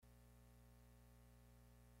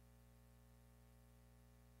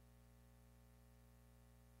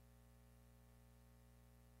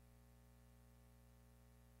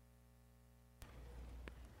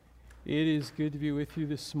It is good to be with you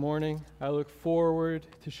this morning. I look forward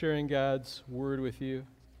to sharing God's word with you.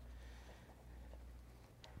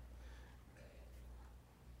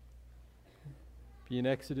 Be in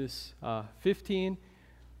Exodus 15.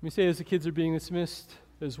 Let me say as the kids are being dismissed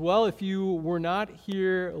as well, if you were not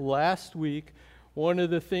here last week, one of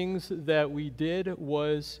the things that we did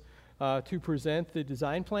was to present the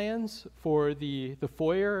design plans for the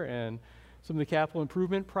foyer and some of the capital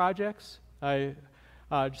improvement projects. I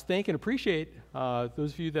just thank and appreciate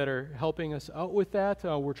those of you that are helping us out with that.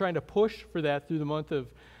 We're trying to push for that through the month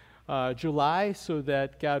of July so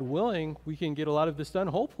that, God willing, we can get a lot of this done,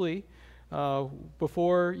 hopefully,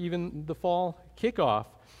 before even the fall kickoff.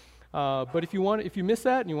 But if you miss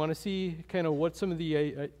that and you want to see kind of what some of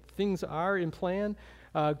the things are in plan,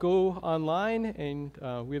 go online,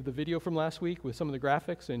 and we have the video from last week with some of the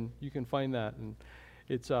graphics, and you can find that. And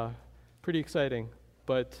it's pretty exciting.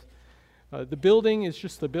 But the building is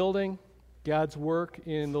just the building. God's work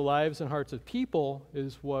in the lives and hearts of people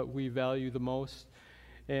is what we value the most.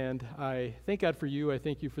 And I thank God for you. I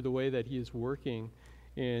thank you for the way that He is working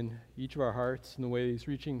in each of our hearts and the way He's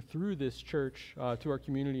reaching through this church to our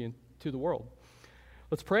community and to the world.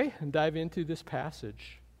 Let's pray and dive into this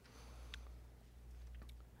passage.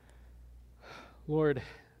 Lord,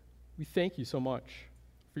 we thank you so much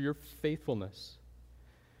for your faithfulness.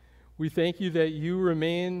 We thank you that you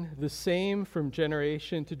remain the same from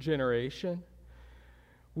generation to generation.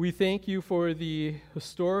 We thank you for the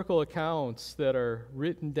historical accounts that are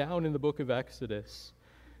written down in the book of Exodus,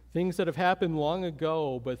 things that have happened long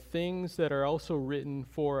ago, but things that are also written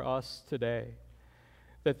for us today,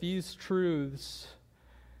 that these truths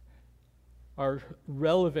are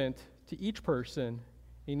relevant to each person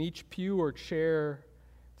in each pew or chair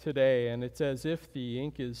today, and it's as if the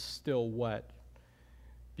ink is still wet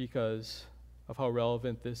because of how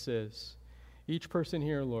relevant this is. Each person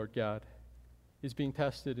here, Lord God, is being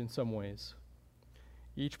tested in some ways.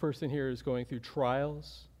 Each person here is going through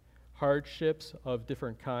trials, hardships of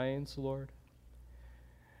different kinds, Lord.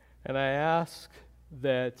 And I ask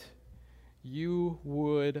that you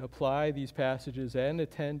would apply these passages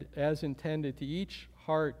as intended to each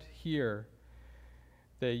heart here,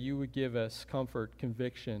 that you would give us comfort,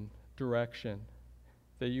 conviction, direction,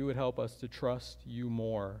 that you would help us to trust you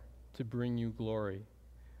more, to bring you glory.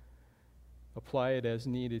 Apply it as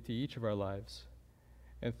needed to each of our lives.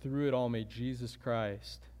 And through it all, may Jesus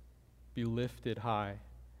Christ be lifted high.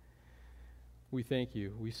 We thank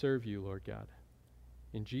you. We serve you, Lord God.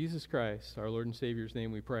 In Jesus Christ, our Lord and Savior's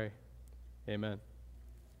name we pray. Amen.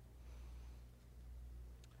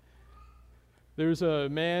 There's a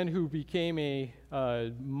man who became a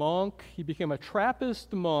monk. He became a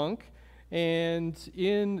Trappist monk. And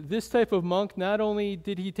in this type of monk, not only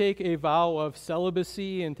did he take a vow of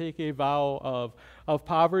celibacy and take a vow of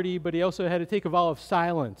poverty, but he also had to take a vow of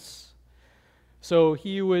silence. So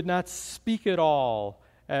he would not speak at all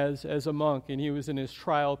as a monk, and he was in his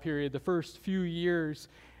trial period the first few years.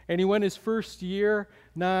 And he went his first year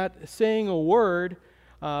not saying a word,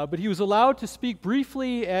 but he was allowed to speak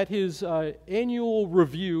briefly at his annual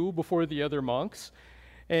review before the other monks.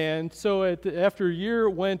 And so after a year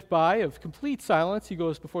went by of complete silence, he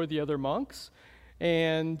goes before the other monks,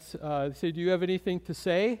 and they say, "Do you have anything to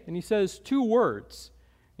say?" And he says 2 words.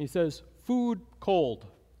 He says, "Food cold."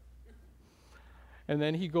 And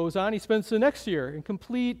then he goes on. He spends the next year in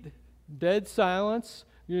complete dead silence,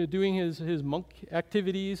 doing his monk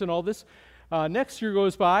activities and all this. Next year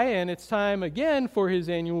goes by, and it's time again for his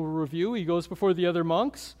annual review. He goes before the other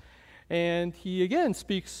monks, and he again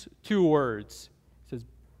speaks 2 words. He says,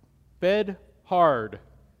 "Bed hard."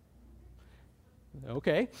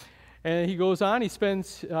 Okay. And he goes on. He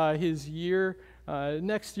spends his year,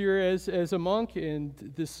 next year as a monk in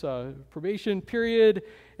this probation period,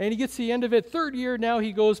 and he gets to the end of it. 3rd year, now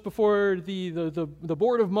he goes before the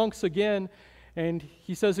board of monks again, and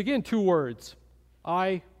he says again 2 words,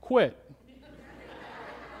 "I quit."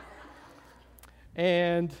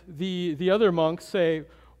 And the other monks say,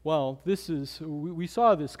 "Well, we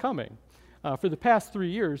saw this coming. For the past 3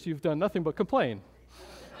 years, you've done nothing but complain."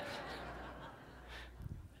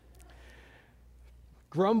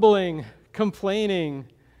 Grumbling, complaining,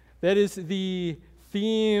 that is the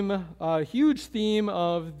theme, huge theme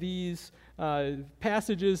of these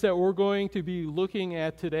passages that we're going to be looking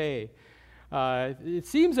at today. It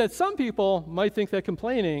seems that some people might think that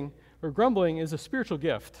complaining or grumbling is a spiritual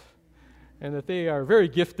gift, and that they are very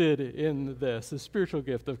gifted in this, the spiritual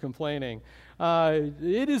gift of complaining.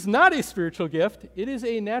 It is not a spiritual gift. It is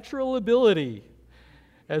a natural ability.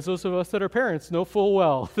 As those of us that are parents know full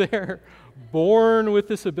well, they're born with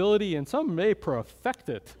this ability, and some may perfect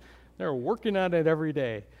it. They're working on it every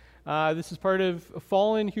day. This is part of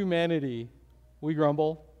fallen humanity. We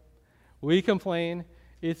grumble. We complain.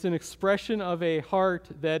 It's an expression of a heart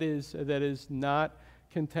that is not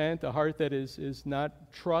content, a heart that is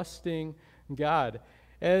not trusting God.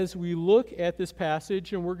 As we look at this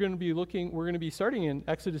passage, and we're going to be starting in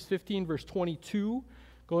Exodus 15, verse 22,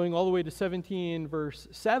 going all the way to 17, verse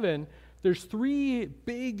 7. There's three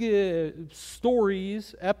big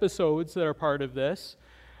stories, episodes that are part of this.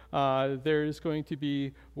 There's going to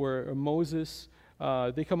be where Moses,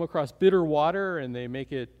 they come across bitter water and they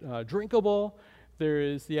make it drinkable. There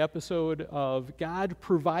is the episode of God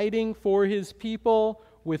providing for his people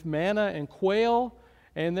with manna and quail,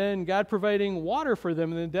 and then God providing water for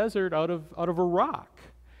them in the desert out of a rock.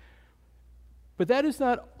 But that is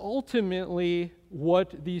not ultimately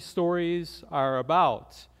what these stories are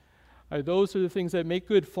about. Those are the things that make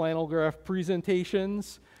good flannel graph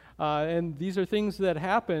presentations, and these are things that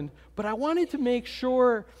happened. But I wanted to make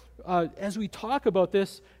sure, as we talk about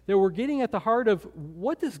this, that we're getting at the heart of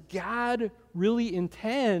what does God really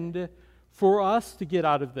intend for us to get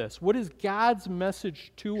out of this? What is God's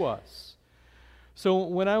message to us? So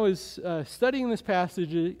when I was studying this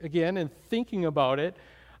passage again and thinking about it,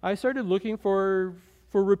 I started looking for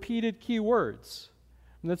repeated key words.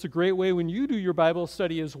 And that's a great way when you do your Bible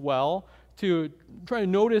study as well to try to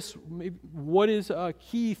notice what is a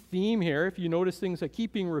key theme here. If you notice things that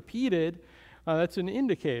keep being repeated, that's an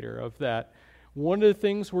indicator of that. One of the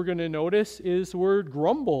things we're going to notice is the word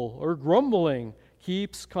grumble or grumbling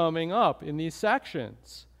keeps coming up in these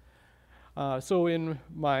sections. So in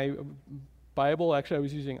my Bible, actually I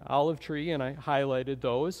was using Olive Tree and I highlighted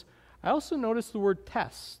those. I also noticed the word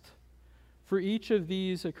test. For each of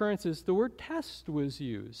these occurrences, the word test was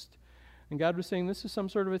used. And God was saying this is some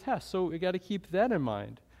sort of a test, so we got to keep that in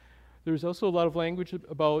mind. There's also a lot of language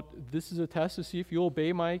about this is a test to see if you'll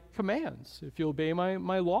obey my commands, if you'll obey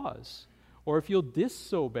my laws, or if you'll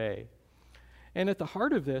disobey. And at the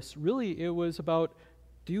heart of this, really, it was about,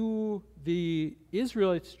 do the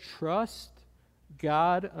Israelites trust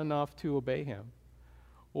God enough to obey him?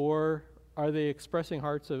 Or are they expressing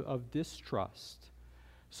hearts of distrust?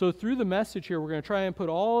 So through the message here, we're going to try and put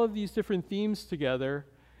all of these different themes together.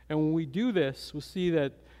 And when we do this, we'll see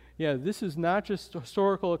that, this is not just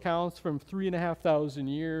historical accounts from 3,500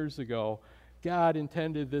 years ago. God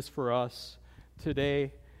intended this for us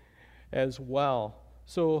today as well.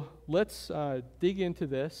 So let's dig into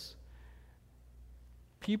this.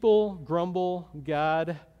 People grumble,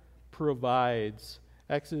 God provides.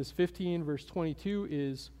 Exodus 15, verse 22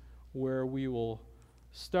 is where we will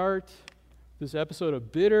start this episode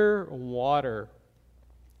of bitter water.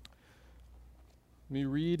 Let me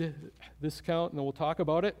read this account and then we'll talk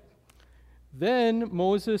about it. Then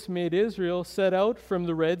Moses made Israel set out from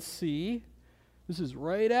the Red Sea. This is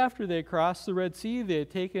right after they crossed the Red Sea. They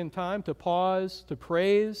had taken time to pause, to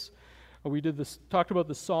praise. We talked about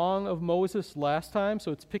the song of Moses last time,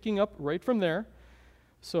 so it's picking up right from there.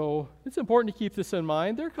 So it's important to keep this in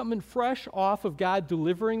mind. They're coming fresh off of God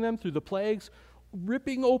delivering them through the plagues,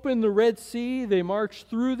 ripping open the Red Sea. They march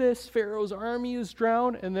through this. Pharaoh's army is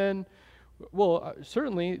drowned. And then,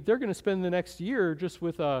 certainly they're going to spend the next year just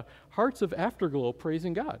with hearts of afterglow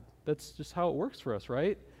praising God. That's just how it works for us,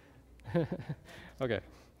 right? Okay.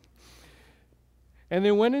 And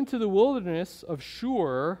they went into the wilderness of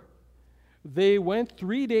Shur. They went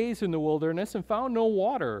 3 days in the wilderness and found no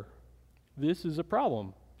water. This is a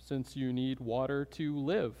problem, since you need water to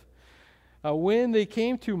live. When they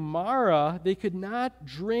came to Marah, they could not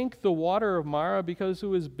drink the water of Marah because it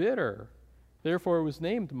was bitter. Therefore, it was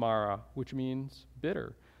named Marah, which means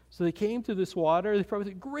bitter. So they came to this water. They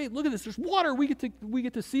probably said, "Great, look at this! There's water. We get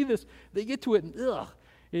to see this." They get to it, and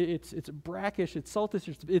it's brackish, it's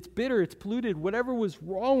saltish, it's bitter, it's polluted. Whatever was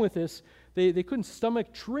wrong with this, they couldn't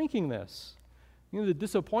stomach drinking this. The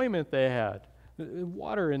disappointment they had.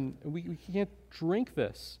 Water, and we can't drink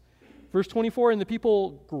this. Verse 24, and the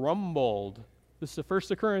people grumbled. This is the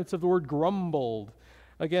first occurrence of the word grumbled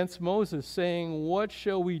against Moses, saying, "What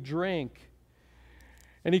shall we drink?"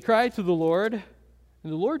 And he cried to the Lord,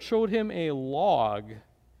 and the Lord showed him a log.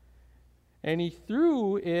 And he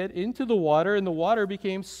threw it into the water, and the water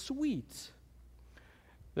became sweet.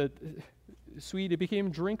 It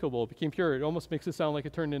became drinkable, it became pure. It almost makes it sound like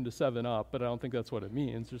it turned into 7-Up, but I don't think that's what it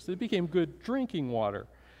means. It became good drinking water.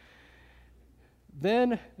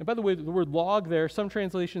 Then, and by the way, the word log there, some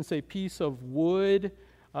translations say piece of wood.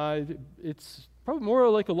 It's probably more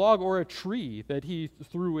like a log or a tree that he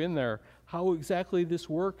threw in there. How exactly this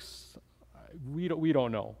works, we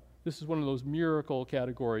don't know. This is one of those miracle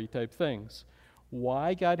category type things.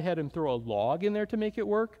 Why God had him throw a log in there to make it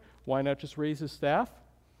work? Why not just raise his staff?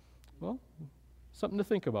 Well, Something to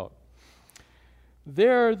think about.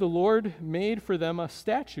 There the Lord made for them a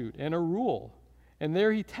statute and a rule, and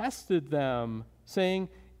there he tested them, saying,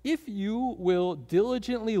 if you will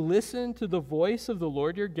diligently listen to the voice of the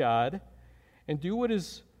Lord your God, and do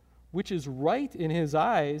which is right in his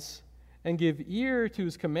eyes, and give ear to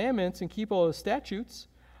his commandments, and keep all his statutes,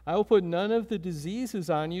 I will put none of the diseases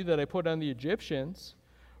on you that I put on the Egyptians,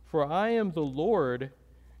 for I am the Lord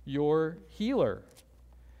your healer.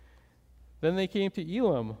 Then they came to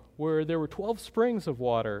Elim, where there were 12 springs of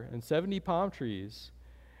water and 70 palm trees,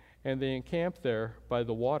 and they encamped there by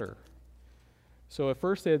the water. So at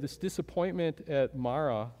first they had this disappointment at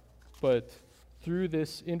Marah, but through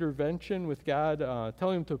this intervention with God,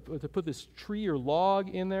 telling them to put this tree or log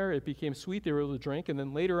in there, it became sweet, they were able to drink, and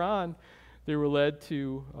then later on they were led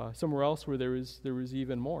to somewhere else where there was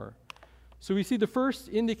even more. So we see the first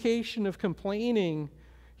indication of complaining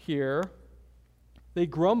here. They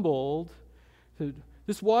grumbled.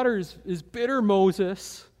 This water is bitter,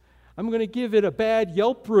 Moses. I'm going to give it a bad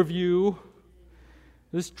Yelp review.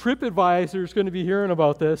 This TripAdvisor is going to be hearing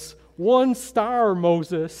about this. 1 star,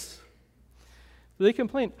 Moses. They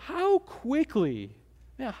complain. How quickly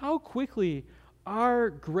our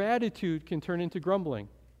gratitude can turn into grumbling.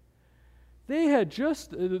 They had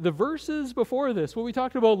just, the verses before this, what we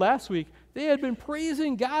talked about last week, they had been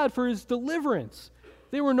praising God for his deliverance.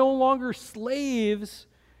 They were no longer slaves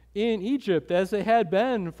in Egypt as they had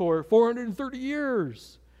been for 430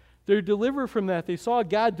 years. They're delivered from that. They saw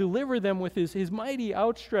God deliver them with his mighty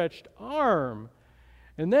outstretched arm.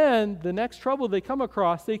 And then the next trouble they come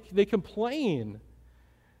across, they complain.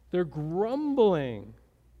 They're grumbling.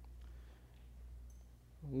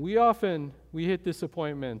 We hit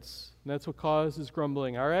disappointments, and that's what causes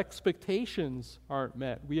grumbling. Our expectations aren't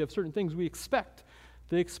met. We have certain things we expect.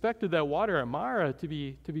 They expected that water at Marah to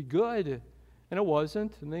be good, and it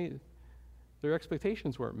wasn't, and their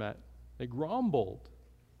expectations weren't met. They grumbled.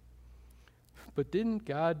 But didn't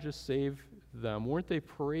God just save them? Weren't they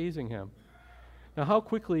praising him? Now, how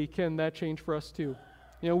quickly can that change for us too?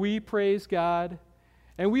 We praise God,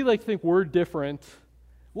 and we like to think we're different.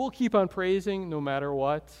 We'll keep on praising no matter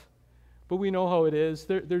what. But we know how it is.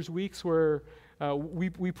 There's weeks where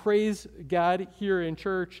we praise God here in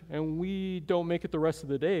church, and we don't make it the rest of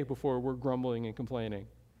the day before we're grumbling and complaining.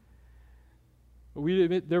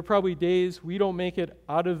 There are probably days we don't make it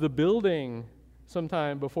out of the building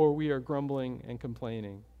sometime before we are grumbling and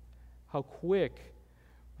complaining. How quick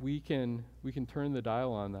we can turn the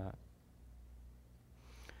dial on that.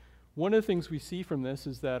 One of the things we see from this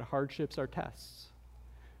is that hardships are tests.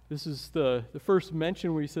 This is the first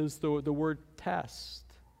mention where he says the word test.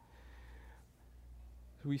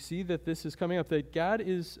 We see that this is coming up, that God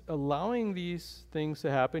is allowing these things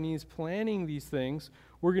to happen. He's planning these things.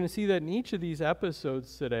 We're going to see that in each of these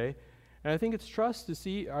episodes today. And I think it's trust to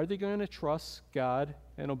see, are they going to trust God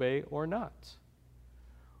and obey or not?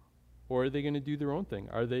 Or are they going to do their own thing?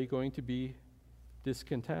 Are they going to be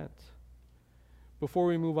discontent? Before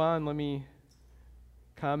we move on, let me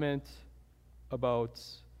comment about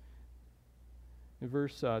in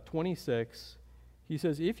verse 26. He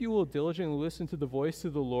says, if you will diligently listen to the voice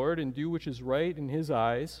of the Lord and do which is right in his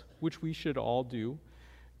eyes, which we should all do,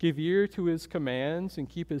 give ear to his commands and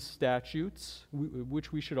keep his statutes,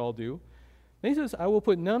 which we should all do. Then he says, I will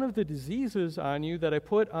put none of the diseases on you that I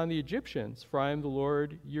put on the Egyptians, for I am the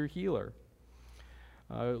Lord your healer.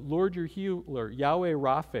 Lord your healer, Yahweh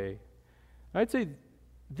Rapha. I'd say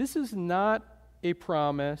this is not a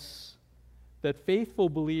promise that faithful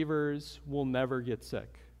believers will never get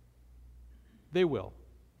sick. They will.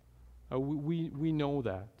 We know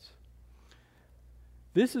that.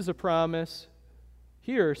 This is a promise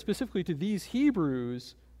here specifically to these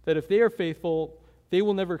Hebrews that if they are faithful, they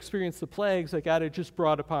will never experience the plagues that God had just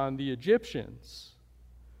brought upon the Egyptians.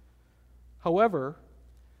 However,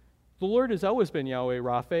 the Lord has always been Yahweh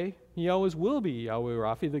Rapha. He always will be Yahweh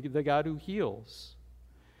Rapha, the God who heals.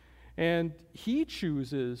 And he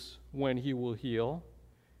chooses when he will heal.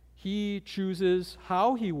 He chooses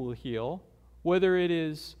how he will heal, whether it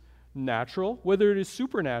is natural, whether it is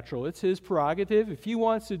supernatural. It's his prerogative. If he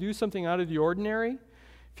wants to do something out of the ordinary,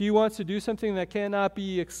 if he wants to do something that cannot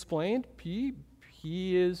be explained,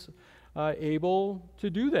 he is able to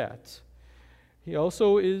do that. He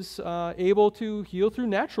also is able to heal through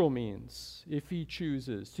natural means if he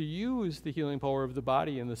chooses to use the healing power of the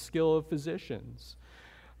body and the skill of physicians.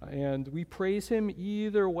 And we praise him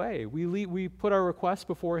either way. We put our requests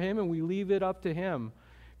before him and we leave it up to him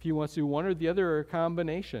if he wants to do one or the other or a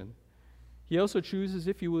combination. He also chooses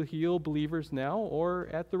if he will heal believers now or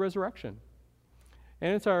at the resurrection.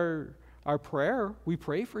 And it's our prayer. We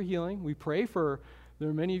pray for healing. We pray for, there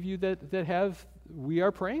are many of you that have we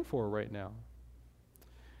are praying for right now.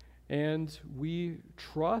 And we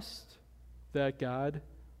trust that God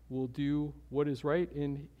will do what is right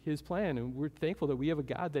in his plan. And we're thankful that we have a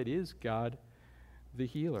God that is God, the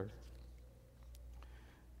healer.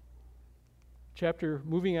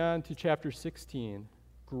 Moving on to chapter 16,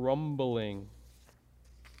 grumbling.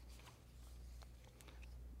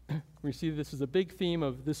 We see this is a big theme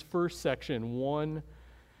of this first section, 1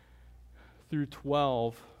 through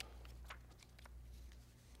 12.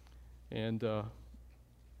 And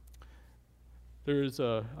there's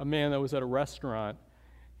a man that was at a restaurant,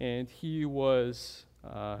 and he was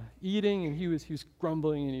eating, and he was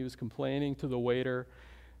grumbling, and he was complaining to the waiter,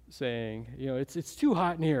 saying, it's too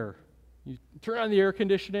hot in here. You turn on the air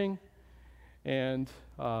conditioning, and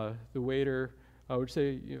the waiter would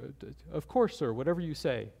say, of course, sir, whatever you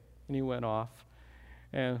say. And he went off.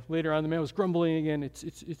 And later on, the man was grumbling again.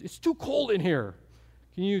 It's too cold in here.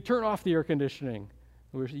 Can you turn off the air conditioning?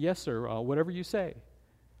 And we said, yes, sir, whatever you say.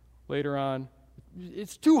 Later on,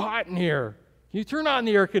 it's too hot in here. Can you turn on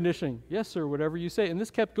the air conditioning? Yes, sir, whatever you say. And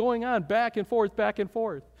this kept going on, back and forth, back and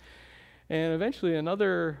forth. And eventually,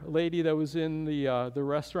 another lady that was in the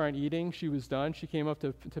restaurant eating, she was done. She came up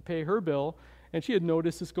to pay her bill, and she had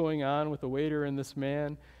noticed this going on with the waiter and this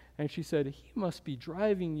man. And she said, he must be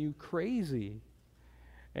driving you crazy.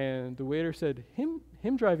 And the waiter said, him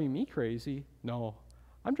driving me crazy? No,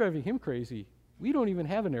 I'm driving him crazy. We don't even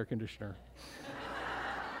have an air conditioner.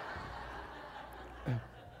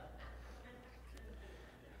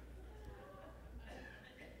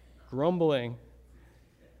 Grumbling.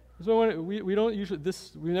 So we don't usually,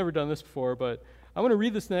 we've never done this before, but I want to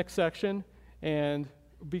read this next section, and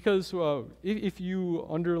because if you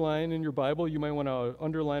underline in your Bible, you might want to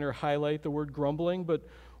underline or highlight the word grumbling, but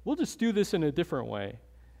we'll just do this in a different way.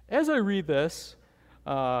 As I read this,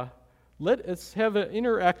 let's have an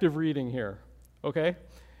interactive reading here, okay?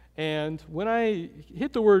 And when I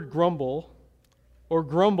hit the word grumble or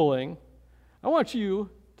grumbling, I want you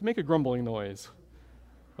to make a grumbling noise,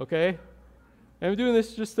 okay? And I'm doing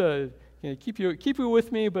this just to keep you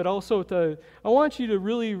with me, but also I want you to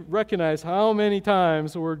really recognize how many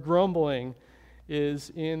times the word grumbling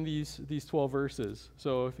is in these 12 verses.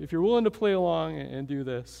 So if you're willing to play along and do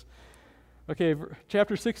this. Okay,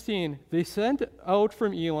 chapter 16. They sent out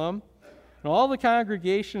from Elam and all the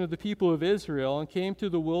congregation of the people of Israel and came to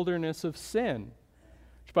the wilderness of Sin.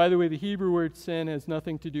 Which, by the way, the Hebrew word sin has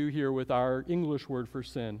nothing to do here with our English word for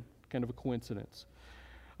sin. Kind of a coincidence.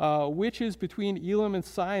 Which is between Elam and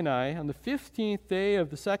Sinai on the 15th day of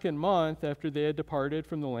the second month after they had departed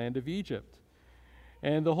from the land of Egypt.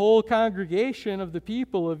 And the whole congregation of the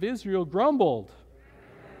people of Israel grumbled.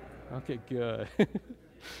 Okay, good.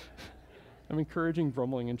 I'm encouraging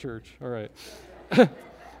grumbling in church. All right.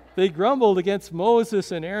 They grumbled against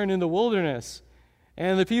Moses and Aaron in the wilderness.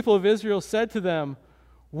 And the people of Israel said to them,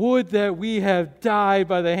 would that we had died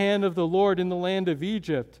by the hand of the Lord in the land of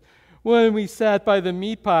Egypt, when we sat by the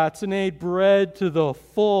meat pots and ate bread to the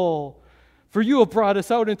full. For you have brought us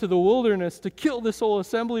out into the wilderness to kill this whole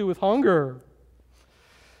assembly with hunger.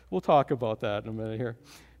 We'll talk about that in a minute here.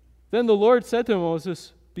 Then the Lord said to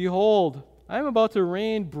Moses, behold, I am about to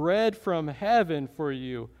rain bread from heaven for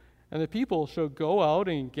you, and the people shall go out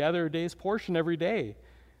and gather a day's portion every day,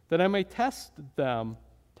 that I may test them.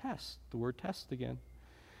 Test, the word test again.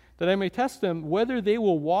 That I may test them whether they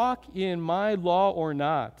will walk in my law or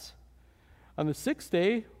not. On the sixth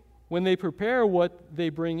day, when they prepare what they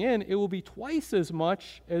bring in, it will be twice as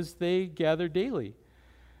much as they gather daily.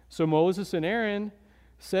 So Moses and Aaron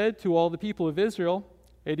said to all the people of Israel,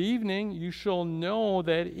 at evening you shall know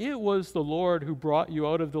that it was the Lord who brought you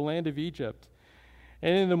out of the land of Egypt.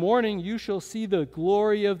 And in the morning you shall see the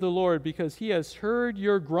glory of the Lord, because he has heard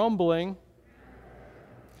your grumbling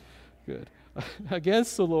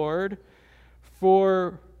against the Lord.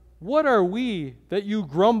 For what are we that you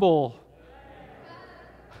grumble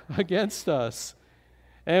against us?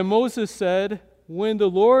 And Moses said, when the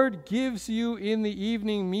Lord gives you in the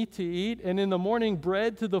evening meat to eat, and in the morning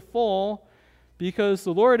bread to the full, because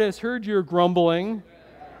the Lord has heard your grumbling,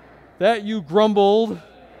 that you grumbled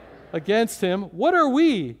against him. What are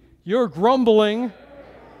we? Your grumbling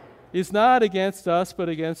is not against us, but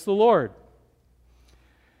against the Lord.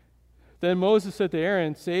 Then Moses said to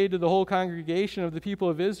Aaron, say to the whole congregation of the people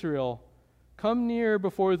of Israel, come near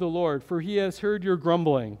before the Lord, for he has heard your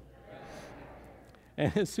grumbling.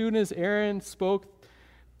 And as soon as Aaron spoke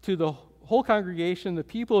to the whole congregation, the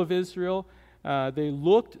people of Israel, they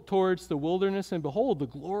looked towards the wilderness, and behold, the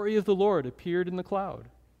glory of the Lord appeared in the cloud.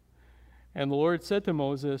 And the Lord said to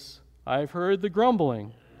Moses, I have heard the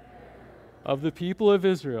grumbling of the people of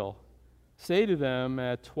Israel. Say to them,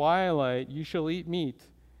 at twilight you shall eat meat,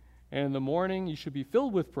 and in the morning you shall be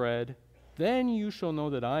filled with bread. Then you shall know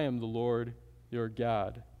that I am the Lord your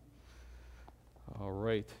God. All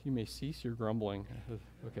right, you may cease your grumbling.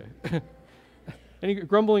 Okay. Any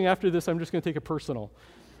grumbling after this, I'm just going to take it personal.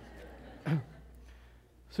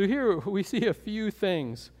 So here we see a few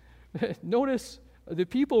things. Notice the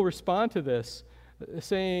people respond to this,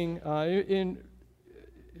 saying in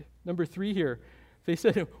number 3 here, they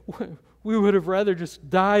said, we would have rather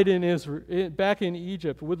just died in Israel, back in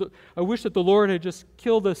Egypt. I wish that the Lord had just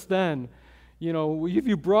killed us then. You know, if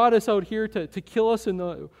you brought us out here to kill us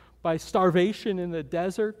by starvation in the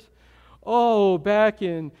desert. Oh, back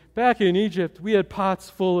in Egypt, we had pots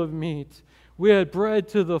full of meat. We had bread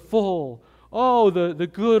to the full. Oh, the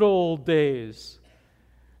good old days.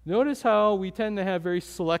 Notice how we tend to have very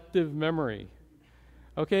selective memory.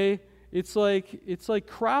 Okay? It's like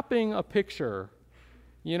cropping a picture.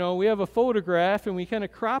 You know, we have a photograph and we kind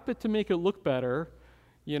of crop it to make it look better.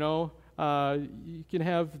 You know, you can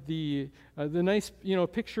have the nice,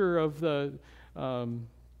 picture of the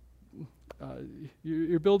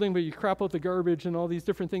your building, but you crop out the garbage and all these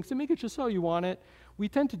different things to make it just how you want it. We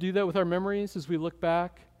tend to do that with our memories as we look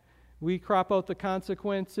back. We crop out the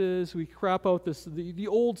consequences. We crop out the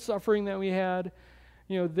old suffering that we had.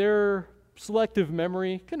 You know, their selective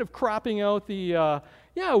memory, kind of cropping out we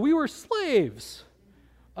were slaves.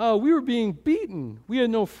 We were being beaten. We had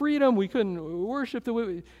no freedom. We couldn't worship the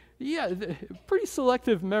way. Pretty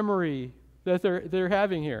selective memory that they're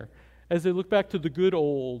having here as they look back to the good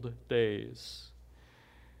old days.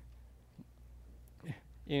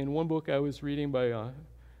 In one book I was reading by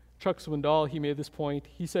Chuck Swindoll, he made this point.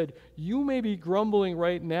 He said, "You may be grumbling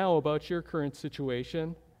right now about your current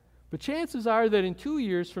situation, but chances are that in 2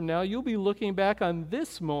 years from now, you'll be looking back on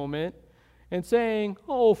this moment and saying,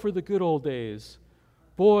 'Oh, for the good old days.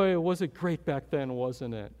 Boy, was it great back then,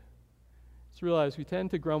 wasn't it?'" Just realize we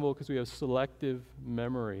tend to grumble because we have selective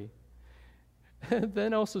memory. And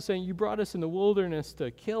then also saying, "You brought us in the wilderness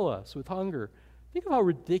to kill us with hunger." Think of how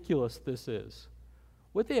ridiculous this is.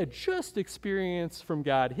 What they had just experienced from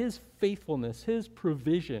God, His faithfulness, His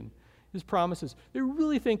provision, His promises. They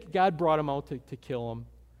really think God brought them out to kill them.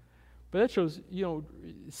 But that shows,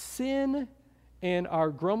 sin and our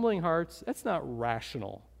grumbling hearts, that's not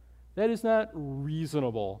rational. That is not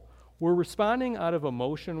reasonable. We're responding out of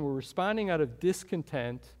emotion. We're responding out of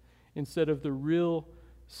discontent instead of the real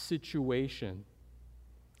situation.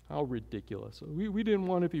 How ridiculous. We didn't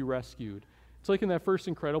want to be rescued. It's like in that first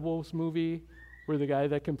Incredibles movie where the guy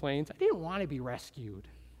that complains, "I didn't want to be rescued."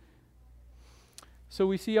 So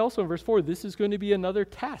we see also in verse 4, this is going to be another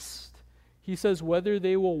test. He says, whether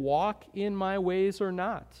they will walk in my ways or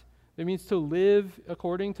not. It means to live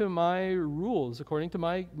according to my rules, according to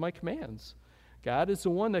my commands. God is the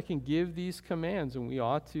one that can give these commands, and we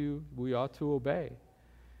ought to obey.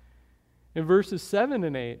 In verses 7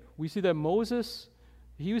 and 8, we see that Moses,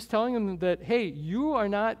 he was telling them that, hey, you are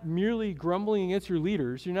not merely grumbling against your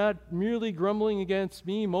leaders. You're not merely grumbling against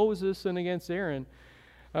me, Moses, and against Aaron.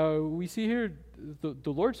 We see here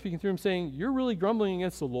the Lord speaking through him saying, you're really grumbling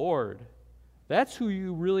against the Lord. That's who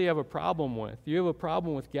you really have a problem with. You have a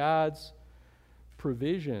problem with God's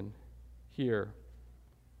provision here.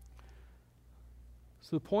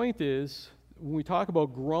 So the point is, when we talk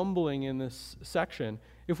about grumbling in this section,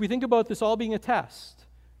 if we think about this all being a test,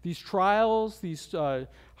 these trials, these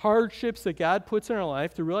hardships that God puts in our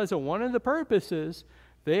life, to realize that one of the purposes,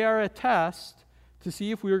 they are a test to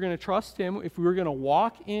see if we were going to trust Him, if we were going to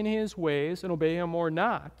walk in His ways and obey Him or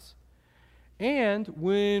not. And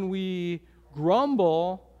when we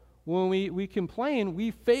grumble, when we complain,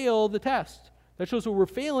 we fail the test. That shows that we're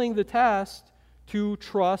failing the test to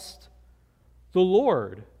trust the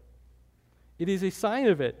Lord. It is a sign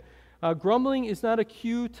of it. Grumbling is not a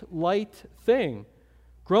cute, light thing.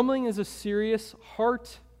 Grumbling is a serious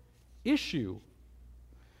heart issue.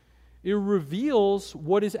 It reveals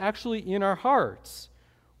what is actually in our hearts.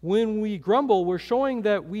 When we grumble, we're showing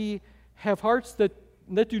that we have hearts that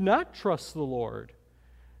do not trust the Lord,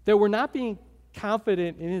 that we're not being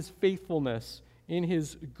confident in His faithfulness, in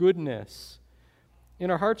His goodness. In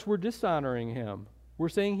our hearts, we're dishonoring Him. We're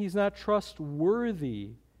saying He's not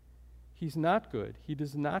trustworthy. He's not good. He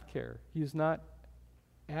does not care. He is not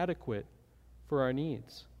adequate for our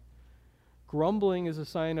needs. Grumbling is a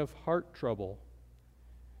sign of heart trouble.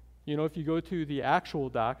 You know, if you go to the actual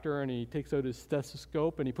doctor and he takes out his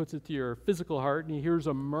stethoscope and he puts it to your physical heart and he hears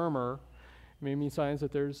a murmur, it may mean signs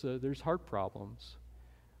that there's heart problems.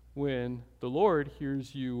 When the Lord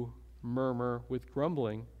hears you murmur with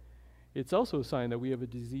grumbling, it's also a sign that we have a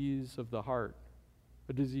disease of the heart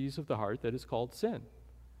that is called sin,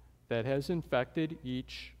 that has infected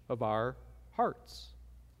each of our hearts.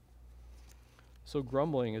 So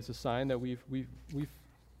grumbling is a sign that we've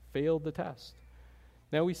failed the test.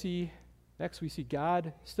 Now we see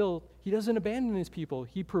God still, he doesn't abandon his people.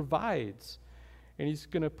 He provides. And he's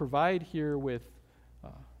going to provide here with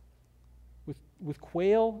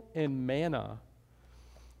quail and manna.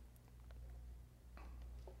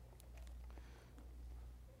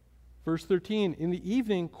 Verse 13, in the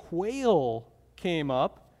evening, quail came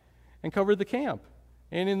up and covered the camp.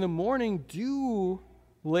 And in the morning, dew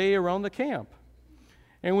lay around the camp.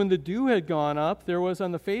 And when the dew had gone up, there was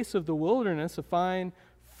on the face of the wilderness a fine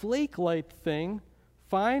flake-like thing,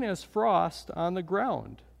 fine as frost on the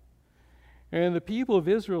ground. And the people of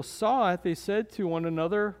Israel saw it. They said to one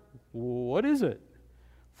another, what is it?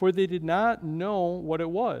 For they did not know what it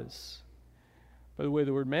was. By the way,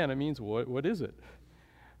 the word manna means what is it?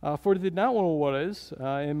 For they did not know what it is.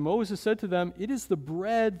 And Moses said to them, it is the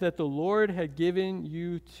bread that the Lord had given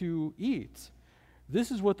you to eat. This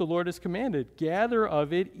is what the Lord has commanded. Gather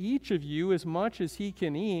of it, each of you, as much as he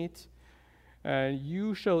can eat. And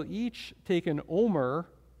you shall each take an omer.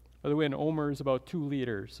 By the way, an omer is about 2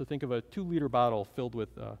 liters. So think of a 2-liter bottle filled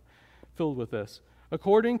with this,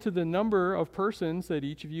 according to the number of persons that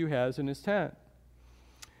each of you has in his tent.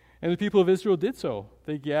 And the people of Israel did so.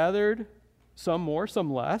 They gathered some more,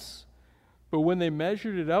 some less. But when they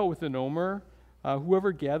measured it out with an omer,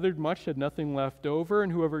 whoever gathered much had nothing left over,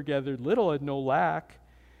 and whoever gathered little had no lack.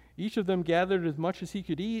 Each of them gathered as much as he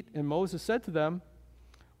could eat, and Moses said to them,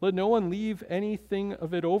 let no one leave anything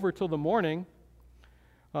of it over till the morning.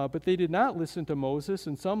 But they did not listen to Moses,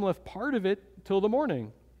 and some left part of it till the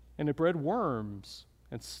morning, and it bred worms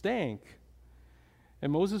and stank.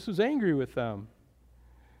 And Moses was angry with them.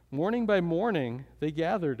 Morning by morning they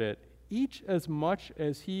gathered it, each as much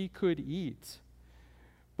as he could eat.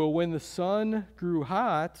 But when the sun grew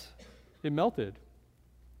hot, it melted.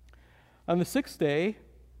 On the 6th day,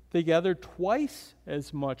 they gathered twice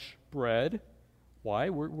as much bread. Why?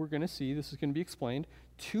 We're going to see. This is going to be explained.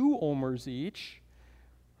 2 omers each.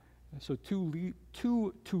 So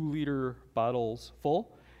 2-liter bottles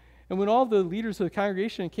full. And when all the leaders of the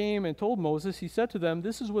congregation came and told Moses, he said to them,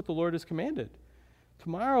 this is what the Lord has commanded.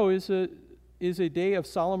 Tomorrow is a day of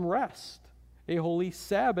solemn rest, a holy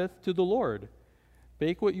Sabbath to the Lord.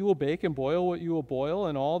 Bake what you will bake and boil what you will boil,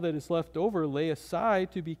 and all that is left over lay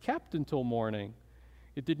aside to be kept until morning.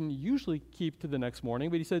 It didn't usually keep to the next morning,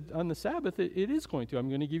 but he said on the Sabbath it is going to. I'm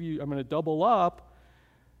going to double up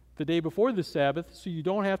the day before the Sabbath, so you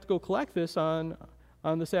don't have to go collect this on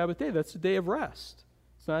the Sabbath day. That's the day of rest.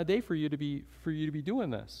 It's not a day for you to be doing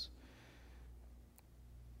this.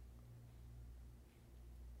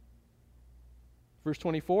 Verse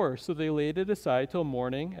 24, so they laid it aside till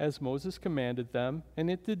morning, as Moses commanded them,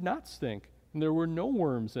 and it did not stink, and there were no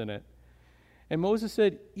worms in it. And Moses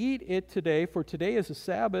said, eat it today, for today is a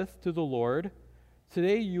Sabbath to the Lord.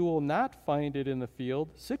 Today you will not find it in the field.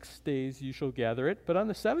 6 days you shall gather it, but on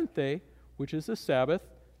the 7th day, which is the Sabbath,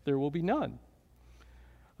 there will be none.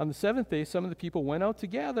 On the 7th day, some of the people went out to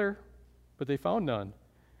gather, but they found none.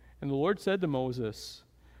 And the Lord said to Moses,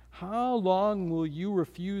 how long will you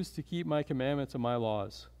refuse to keep my commandments and my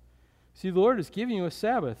laws? See, the Lord is giving you a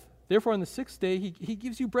Sabbath. Therefore, on the 6th day, he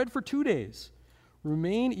gives you bread for 2 days.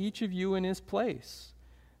 Remain each of you in his place,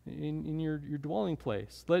 in your dwelling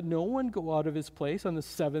place. Let no one go out of his place on the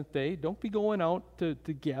 7th day. Don't be going out to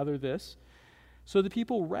gather this. So the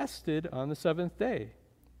people rested on the 7th day.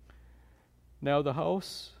 Now the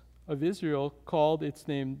house of Israel called its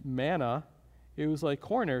name manna. It was like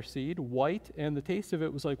corn seed, white, and the taste of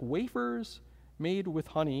it was like wafers made with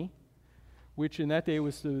honey, which in that day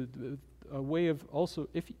was a way of also,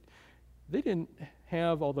 they didn't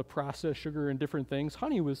have all the processed sugar and different things.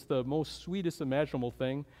 Honey was the most sweetest imaginable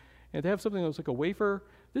thing. And to have something that was like a wafer,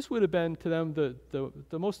 this would have been to them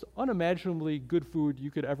the most unimaginably good food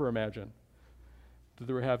you could ever imagine that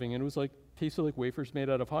they were having. And it was like, tasted like wafers made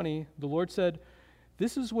out of honey. The Lord said,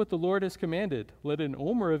 this is what the Lord has commanded. Let an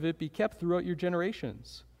omer of it be kept throughout your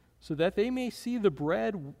generations, so that they may see the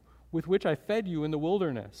bread with which I fed you in the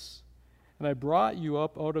wilderness. And I brought you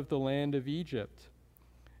up out of the land of Egypt.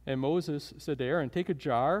 And Moses said to Aaron, take a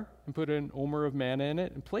jar and put an omer of manna in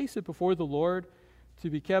it and place it before the Lord to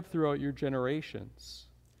be kept throughout your generations.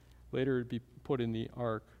 Later it would be put in the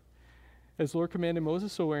ark. As the Lord commanded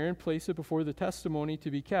Moses, so Aaron placed it before the testimony to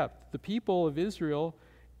be kept. The people of Israel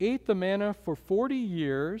ate the manna for 40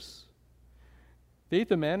 years. They ate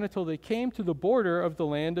the manna until they came to the border of the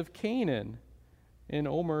land of Canaan. And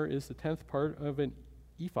omer is the 10th part of an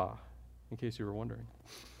ephah, in case you were wondering.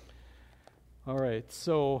 All right,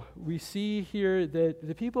 so we see here that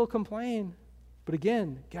the people complain. But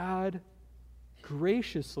again, God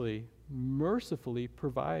graciously, mercifully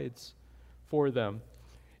provides for them.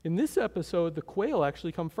 In this episode, the quail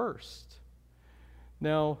actually come first.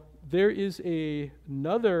 Now, there is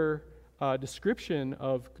another description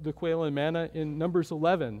of the quail and manna in Numbers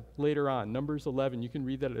 11 later on. Numbers 11, you can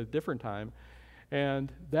read that at a different time.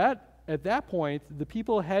 And at that point, the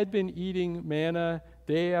people had been eating manna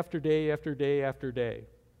day after day after day after day.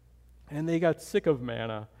 And they got sick of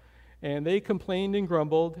manna. And they complained and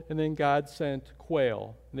grumbled, and then God sent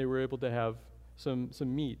quail. And they were able to have some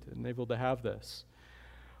meat and able to have this.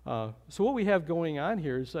 So what we have going on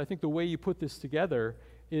here is, I think the way you put this together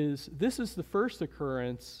is this is the first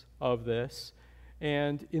occurrence of this.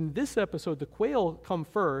 And in this episode, the quail come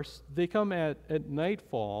first. They come at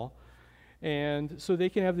nightfall. And so they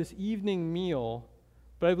can have this evening meal.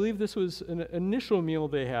 But I believe this was an initial meal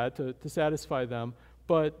they had to satisfy them.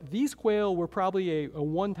 But these quail were probably a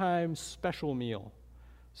one-time special meal.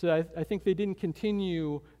 So I think they didn't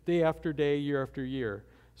continue day after day, year after year.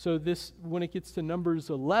 So this, when it gets to Numbers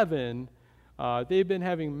 11, they've been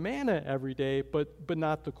having manna every day, but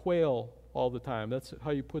not the quail all the time. That's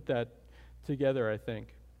how you put that together, I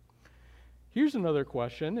think. Here's another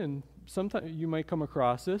question, and sometimes you might come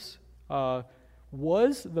across this.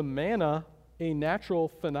 Was the manna a natural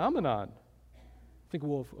phenomenon? I think,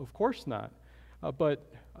 well, of course not.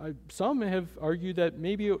 But some have argued that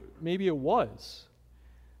maybe it was.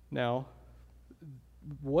 Now,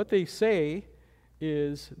 what they say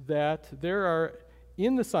is that there are,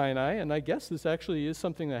 in the Sinai, and I guess this actually is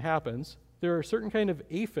something that happens, there are certain kind of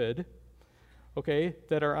aphid, okay,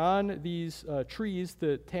 that are on these trees,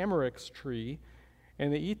 the tamarix tree,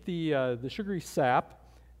 and they eat the sugary sap,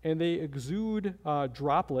 and they exude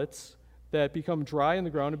droplets that become dry in the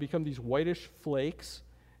ground and become these whitish flakes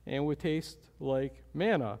and would taste like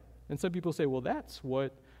manna. And some people say, well, that's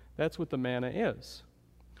what the manna is.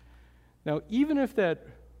 Now, even if that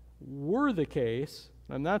were the case,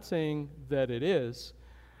 I'm not saying that it is,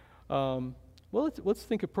 well, let's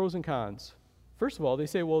think of pros and cons. First of all, they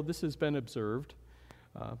say, well, this has been observed.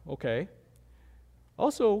 Okay.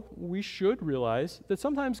 Also, we should realize that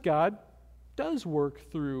sometimes God does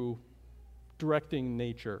work through directing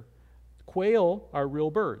nature. Quail are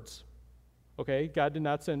real birds. Okay? God did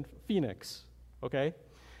not send phoenix. Okay?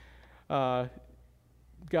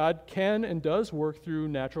 God can and does work through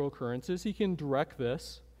natural occurrences. He can direct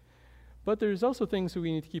this. But there's also things that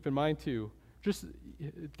we need to keep in mind too. Just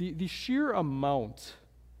the sheer amount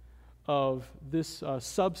of this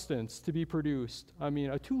substance to be produced. I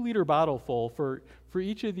mean, a 2-liter bottle full for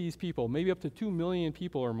each of these people, maybe up to 2 million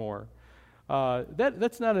people or more.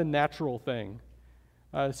 That's not a natural thing.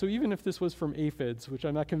 So even if this was from aphids, which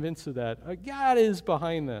I'm not convinced of that, God is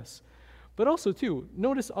behind this. But also, too,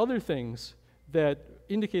 notice other things that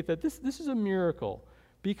indicate that this is a miracle,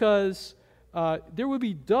 because there would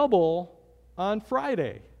be double on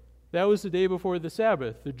Friday. That was the day before the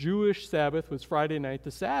Sabbath. The Jewish Sabbath was Friday night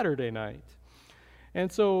to Saturday night.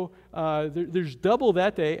 And so there's double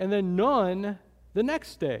that day, and then none the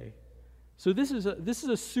next day. So this is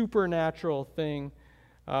a supernatural thing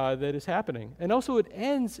that is happening. And also it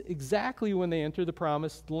ends exactly when they enter the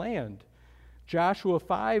promised land. Joshua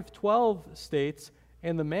 5:12 states,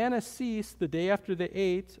 "And the manna ceased the day after they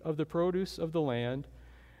ate of the produce of the land,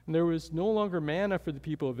 and there was no longer manna for the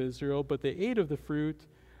people of Israel, but they ate of the fruit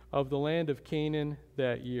of the land of Canaan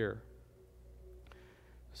that year."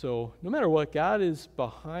 So no matter what, God is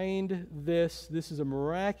behind this. This is a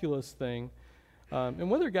miraculous thing. And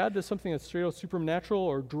whether God does something that's straight out supernatural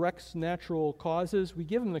or directs natural causes, we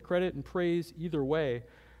give him the credit and praise either way.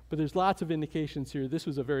 But there's lots of indications here this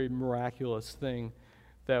was a very miraculous thing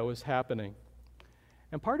that was happening.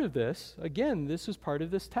 And part of this, again, this is part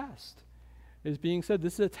of this test, is being said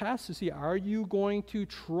this is a test to see, are you going to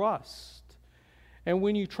trust? And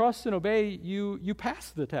when you trust and obey, you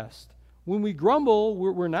pass the test. When we grumble,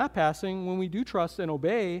 we're not passing. When we do trust and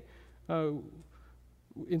obey,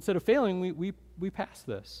 instead of failing, we pass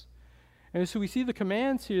this. And so we see the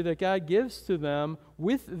commands here that God gives to them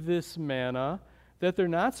with this manna, that they're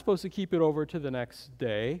not supposed to keep it over to the next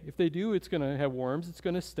day. If they do, it's going to have worms. It's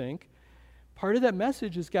going to stink. Part of that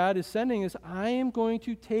message is God is sending is, I am going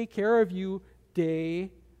to take care of you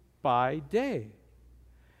day by day.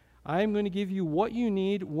 I am going to give you what you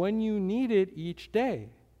need when you need it each day.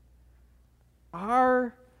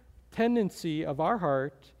 Our tendency of our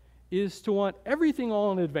heart is to want everything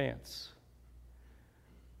all in advance.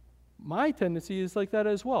 My tendency is like that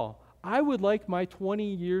as well. I would like my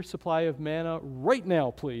 20-year supply of manna right now,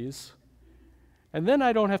 please. And then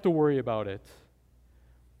I don't have to worry about it.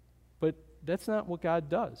 But that's not what God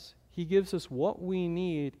does. He gives us what we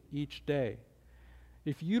need each day.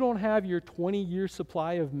 If you don't have your 20-year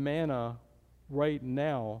supply of manna right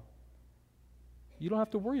now, you don't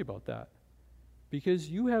have to worry about that because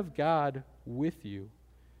you have God with you.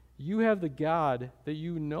 You have the God that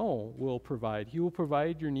you know will provide. He will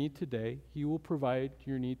provide your need today. He will provide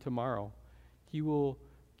your need tomorrow. He will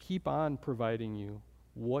keep on providing you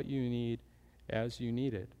what you need as you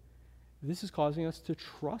need it. This is causing us to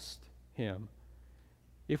trust Him.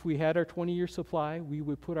 If we had our 20-year supply, we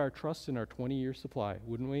would put our trust in our 20-year supply,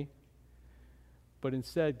 wouldn't we? But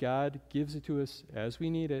instead, God gives it to us as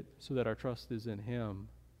we need it so that our trust is in Him.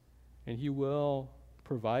 And He will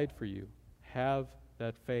provide for you. Have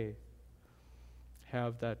that faith.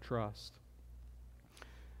 Have that trust.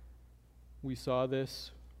 We saw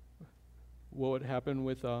this, what would happen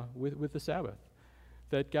with the Sabbath.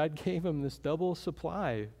 That God gave them this double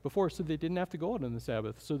supply before so they didn't have to go out on the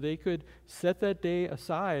Sabbath. So they could set that day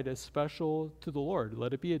aside as special to the Lord.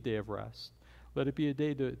 Let it be a day of rest. Let it be a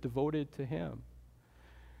day devoted to Him.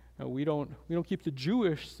 Now, we don't keep the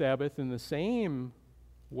Jewish Sabbath in the same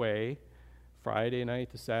way, Friday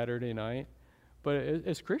night to Saturday night. But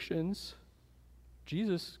as Christians,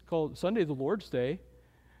 Jesus called Sunday the Lord's Day.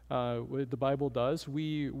 What the Bible does,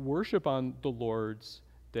 we worship on the Lord's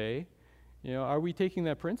Day. You know, are we taking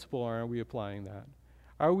that principle or are we applying that?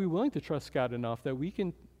 Are we willing to trust God enough that we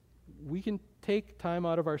can take time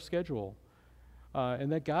out of our schedule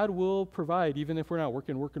and that God will provide even if we're not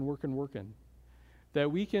working?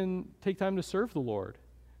 That we can take time to serve the Lord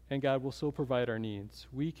and God will still provide our needs.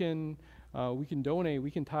 We can donate, we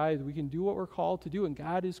can tithe, we can do what we're called to do, and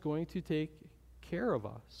God is going to take care of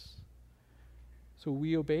us. So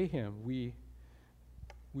we obey Him. We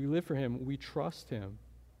live for Him. We trust Him.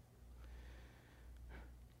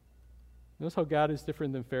 Notice how God is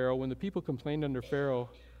different than Pharaoh. When the people complained under Pharaoh,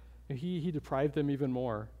 he deprived them even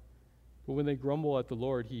more. But when they grumble at the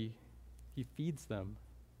Lord, He feeds them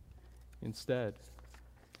instead.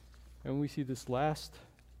 And we see this last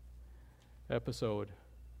episode.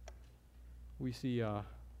 We see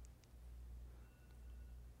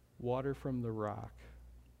water from the rock.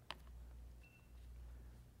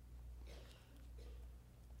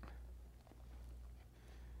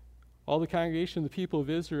 All the congregation of the people of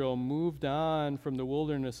Israel moved on from the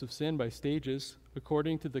wilderness of sin by stages,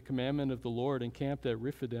 according to the commandment of the Lord, and camped at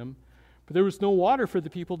Rephidim. But there was no water for the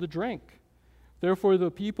people to drink. Therefore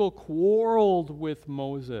the people quarreled with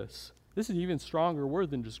Moses. This is an even stronger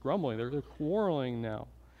word than just grumbling. They're quarreling now,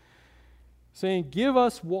 saying, "Give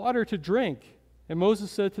us water to drink." And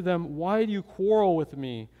Moses said to them, "Why do you quarrel with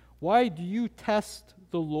me? Why do you test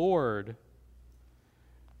the Lord?"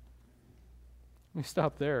 Let me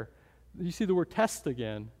stop there. You see the word test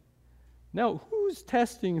again. Now, who's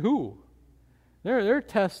testing who? They're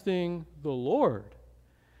testing the Lord.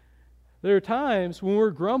 There are times when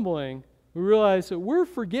we're grumbling, we realize that we're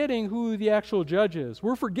forgetting who the actual judge is.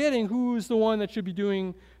 We're forgetting who's the one that should be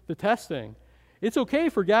doing the testing. It's okay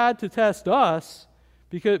for God to test us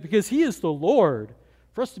because He is the Lord.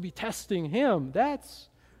 For us to be testing Him, that's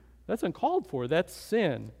uncalled for. That's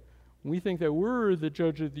sin. We think that we're the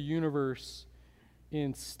judge of the universe.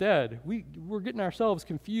 Instead, we're getting ourselves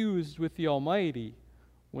confused with the Almighty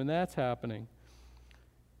when that's happening.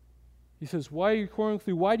 He says, "Why are you quarreling with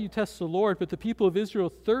me? Why do you test the Lord?" But the people of Israel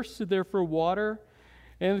thirsted there for water,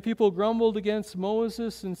 and the people grumbled against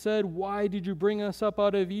Moses and said, "Why did you bring us up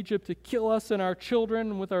out of Egypt to kill us and our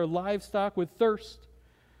children and with our livestock with thirst?"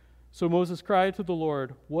 So Moses cried to the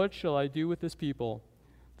Lord, "What shall I do with this people?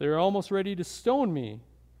 They are almost ready to stone me."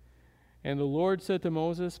 And the Lord said to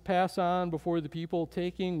Moses, "Pass on before the people,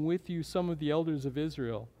 taking with you some of the elders of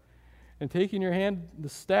Israel. And take in your hand the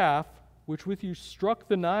staff, which with you struck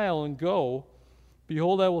the Nile, and go.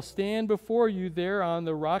 Behold, I will stand before you there on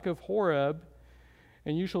the rock of Horeb,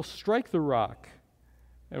 and you shall strike the rock,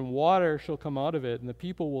 and water shall come out of it, and the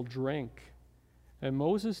people will drink." And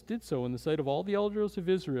Moses did so in the sight of all the elders of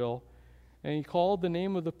Israel, and he called the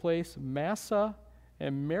name of the place Massah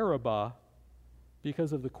and Meribah,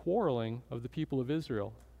 because of the quarreling of the people of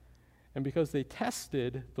Israel, and because they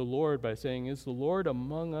tested the Lord by saying, "Is the Lord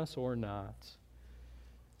among us or not?"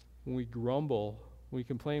 When we grumble, when we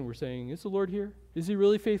complain, we're saying, "Is the Lord here? Is He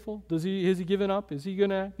really faithful? Has He given up? Is He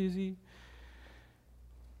going to act? Is He?"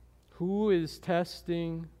 Who is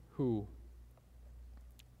testing who?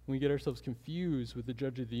 We get ourselves confused with the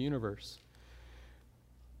judge of the universe.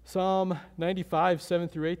 Psalm 95,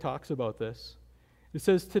 7-8 talks about this. It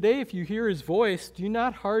says, "Today, if you hear His voice, do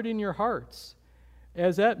not harden your hearts,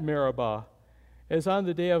 as at Meribah, as on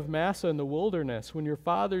the day of Massah in the wilderness, when your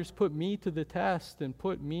fathers put me to the test and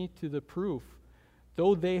put me to the proof,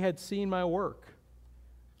 though they had seen my work."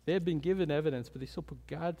 They had been given evidence, but they still put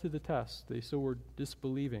God to the test. They still were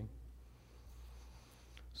disbelieving.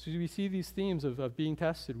 So we see these themes of being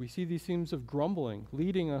tested. We see these themes of grumbling,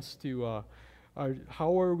 leading us to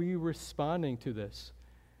how are we responding to this?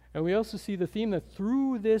 And we also see the theme that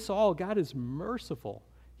through this all, God is merciful.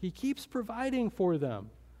 He keeps providing for them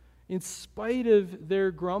in spite of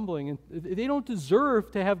their grumbling. And they don't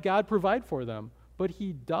deserve to have God provide for them, but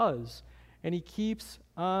He does. And He keeps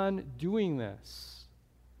on doing this.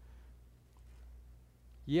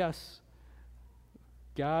 Yes,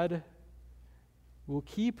 God will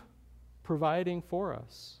keep providing for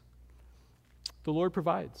us. The Lord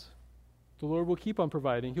provides. The Lord will keep on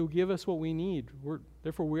providing. He'll give us what we need.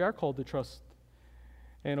 Therefore, we are called to trust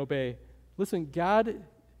and obey. Listen, God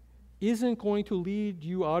isn't going to lead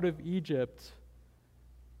you out of Egypt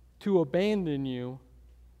to abandon you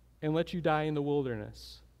and let you die in the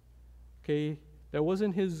wilderness. Okay? That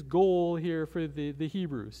wasn't His goal here for the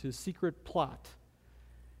Hebrews, His secret plot.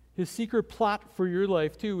 His secret plot for your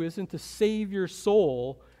life, too, isn't to save your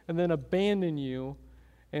soul and then abandon you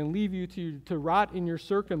and leave you to rot in your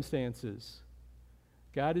circumstances.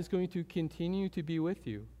 God is going to continue to be with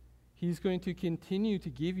you. He's going to continue to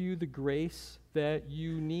give you the grace that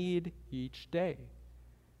you need each day.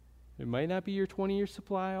 It might not be your 20-year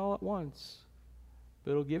supply all at once,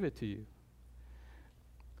 but it'll give it to you.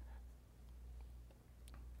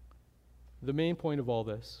 The main point of all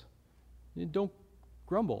this, don't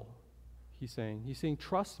grumble, He's saying. He's saying,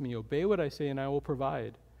 trust me, obey what I say, and I will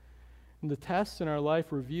provide. And the tests in our life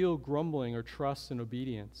reveal grumbling or trust and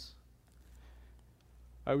obedience.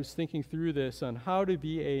 I was thinking through this on how to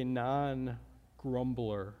be a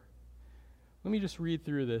non-grumbler. Let me just read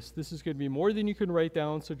through this. This is going to be more than you can write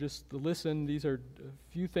down, so just listen. These are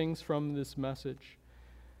a few things from this message.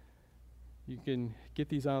 You can get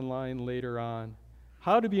these online later on.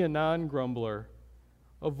 How to be a non-grumbler.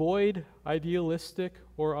 Avoid idealistic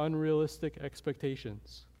or unrealistic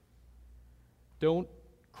expectations. Don't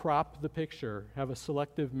crop the picture. Have a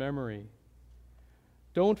selective memory.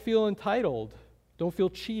 Don't feel entitled. Don't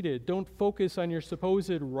feel cheated. Don't focus on your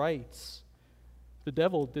supposed rights. The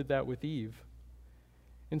devil did that with Eve.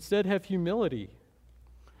 Instead, have humility.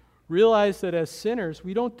 Realize that as sinners,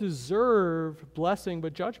 we don't deserve blessing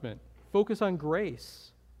but judgment. Focus on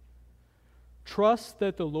grace. Trust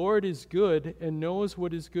that the Lord is good and knows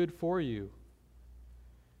what is good for you.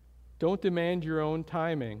 Don't demand your own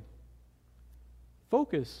timing.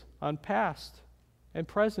 Focus on past and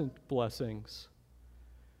present blessings.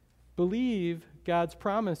 Believe God's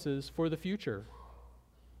promises for the future.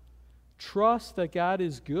 Trust that God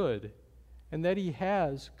is good and that He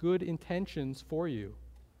has good intentions for you.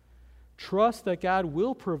 Trust that God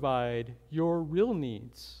will provide your real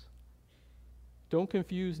needs. Don't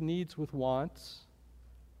confuse needs with wants.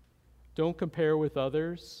 Don't compare with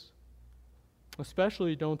others.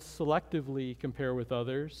 Especially don't selectively compare with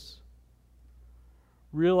others.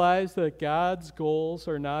 Realize that God's goals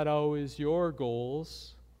are not always your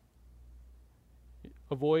goals.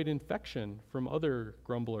 Avoid infection from other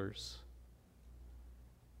grumblers.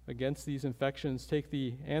 Against these infections, take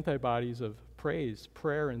the antibodies of praise,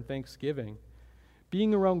 prayer, and thanksgiving.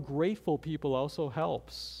 Being around grateful people also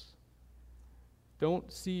helps.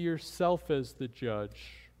 Don't see yourself as the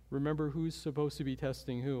judge. Remember who's supposed to be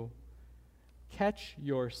testing who. Catch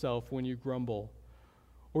yourself when you grumble.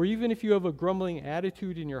 Or even if you have a grumbling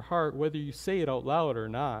attitude in your heart, whether you say it out loud or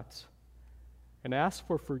not, and ask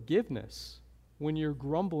for forgiveness when your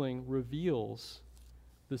grumbling reveals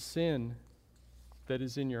the sin that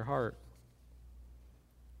is in your heart.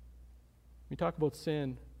 We talk about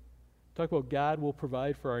sin, talk about God will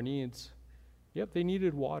provide for our needs. Yep, they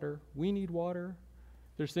needed water. We need water.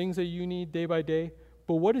 There's things that you need day by day.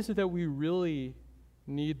 But what is it that we really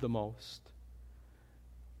need the most?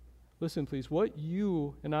 Listen, please, what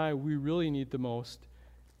you and we really need the most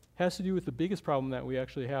has to do with the biggest problem that we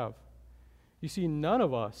actually have. You see, none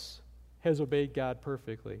of us has obeyed God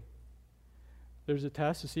perfectly. There's a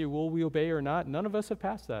test to see, will we obey or not? None of us have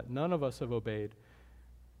passed that. None of us have obeyed.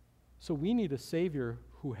 So we need a Savior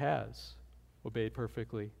who has obeyed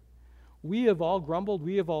perfectly. We have all grumbled.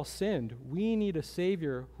 We have all sinned. We need a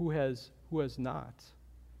Savior who has not.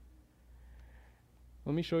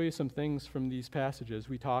 Let me show you some things from these passages.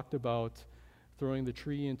 We talked about throwing the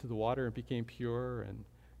tree into the water and it became pure, and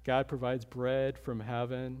God provides bread from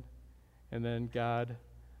heaven, and then God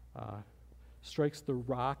strikes the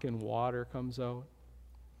rock and water comes out.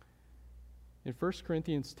 In 1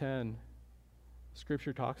 Corinthians 10,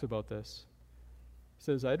 Scripture talks about this. It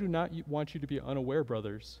says, I do not want you to be unaware,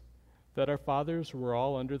 brothers, that our fathers were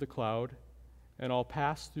all under the cloud and all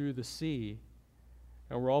passed through the sea,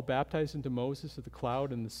 and were all baptized into Moses at the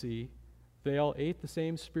cloud and the sea. They all ate the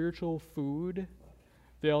same spiritual food.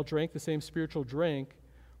 They all drank the same spiritual drink,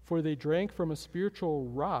 for they drank from a spiritual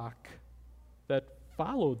rock that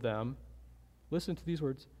followed them. Listen to these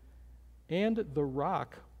words. And the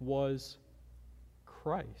rock was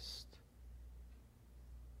Christ.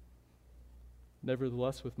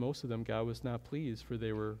 Nevertheless, with most of them, God was not pleased, for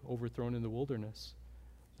they were overthrown in the wilderness.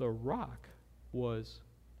 The rock was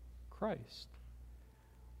Christ.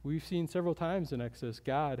 We've seen several times in Exodus,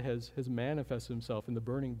 God has manifested himself in the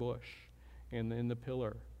burning bush and in the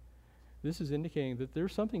pillar. This is indicating that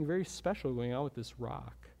there's something very special going on with this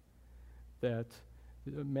rock, that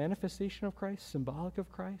the manifestation of Christ, symbolic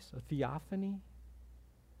of Christ, a theophany,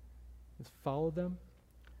 has followed them.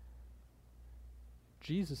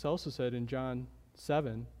 Jesus also said in John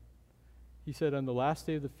 7, he said, on the last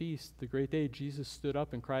day of the feast, the great day, Jesus stood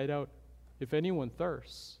up and cried out, "If anyone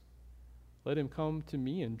thirsts, let him come to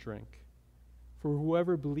me and drink. For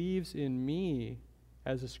whoever believes in me,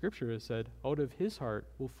 as the scripture has said, out of his heart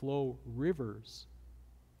will flow rivers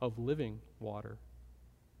of living water."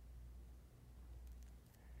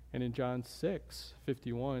 And in John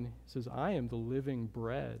 6:51, he says, "I am the living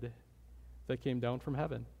bread that came down from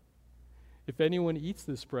heaven. If anyone eats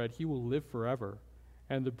this bread, he will live forever.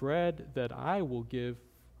 And the bread that I will give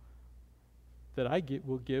for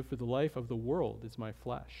the life of the world is my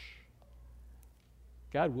flesh."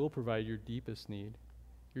 God will provide your deepest need.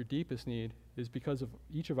 Your deepest need is because of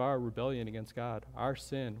each of our rebellion against God, our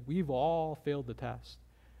sin. We've all failed the test.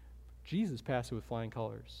 Jesus passed it with flying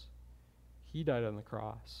colors. He died on the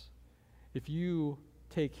cross. If you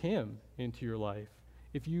take him into your life,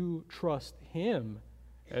 if you trust him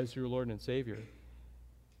as your Lord and Savior,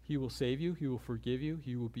 he will save you, he will forgive you,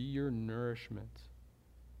 he will be your nourishment.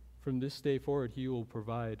 From this day forward, he will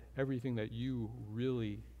provide everything that you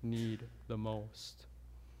really need the most.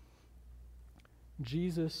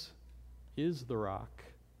 Jesus is the rock.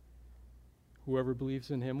 Whoever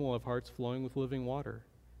believes in him will have hearts flowing with living water.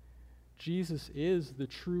 Jesus is the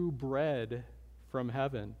true bread from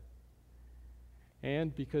heaven.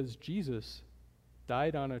 And because Jesus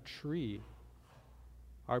died on a tree,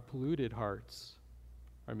 our polluted hearts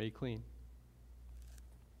are made clean.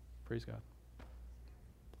 Praise God.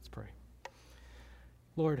 Let's pray.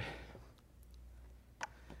 Lord,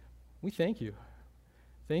 we thank you.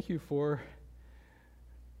 Thank you for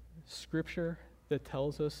Scripture that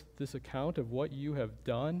tells us this account of what you have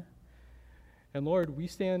done. And Lord, we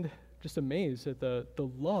stand just amazed at the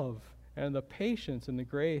love and the patience and the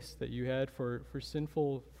grace that you had for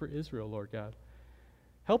Israel, Lord God.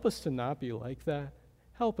 Help us to not be like that.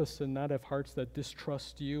 Help us to not have hearts that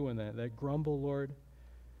distrust you and that grumble, Lord.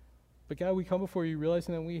 But God, we come before you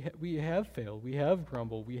realizing that we have failed, we have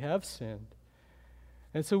grumbled, we have sinned.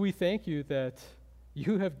 And so we thank you that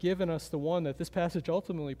you have given us the one that this passage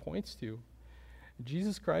ultimately points to.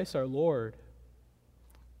 Jesus Christ, our Lord,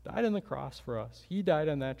 died on the cross for us. He died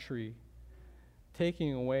on that tree,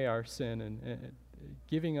 taking away our sin and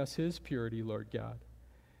giving us his purity, Lord God.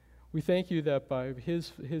 We thank you that by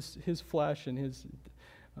his flesh and his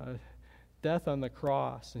death on the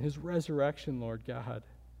cross and his resurrection, Lord God,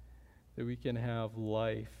 that we can have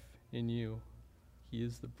life in you. He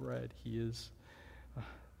is the bread. He is the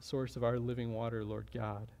source of our living water, Lord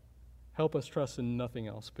God. Help us trust in nothing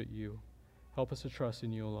else but you. Help us to trust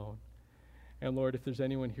in you alone. And Lord, if there's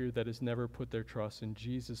anyone here that has never put their trust in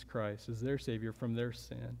Jesus Christ as their Savior from their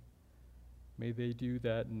sin, may they do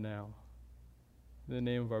that now. In the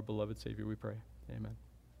name of our beloved Savior we pray. Amen.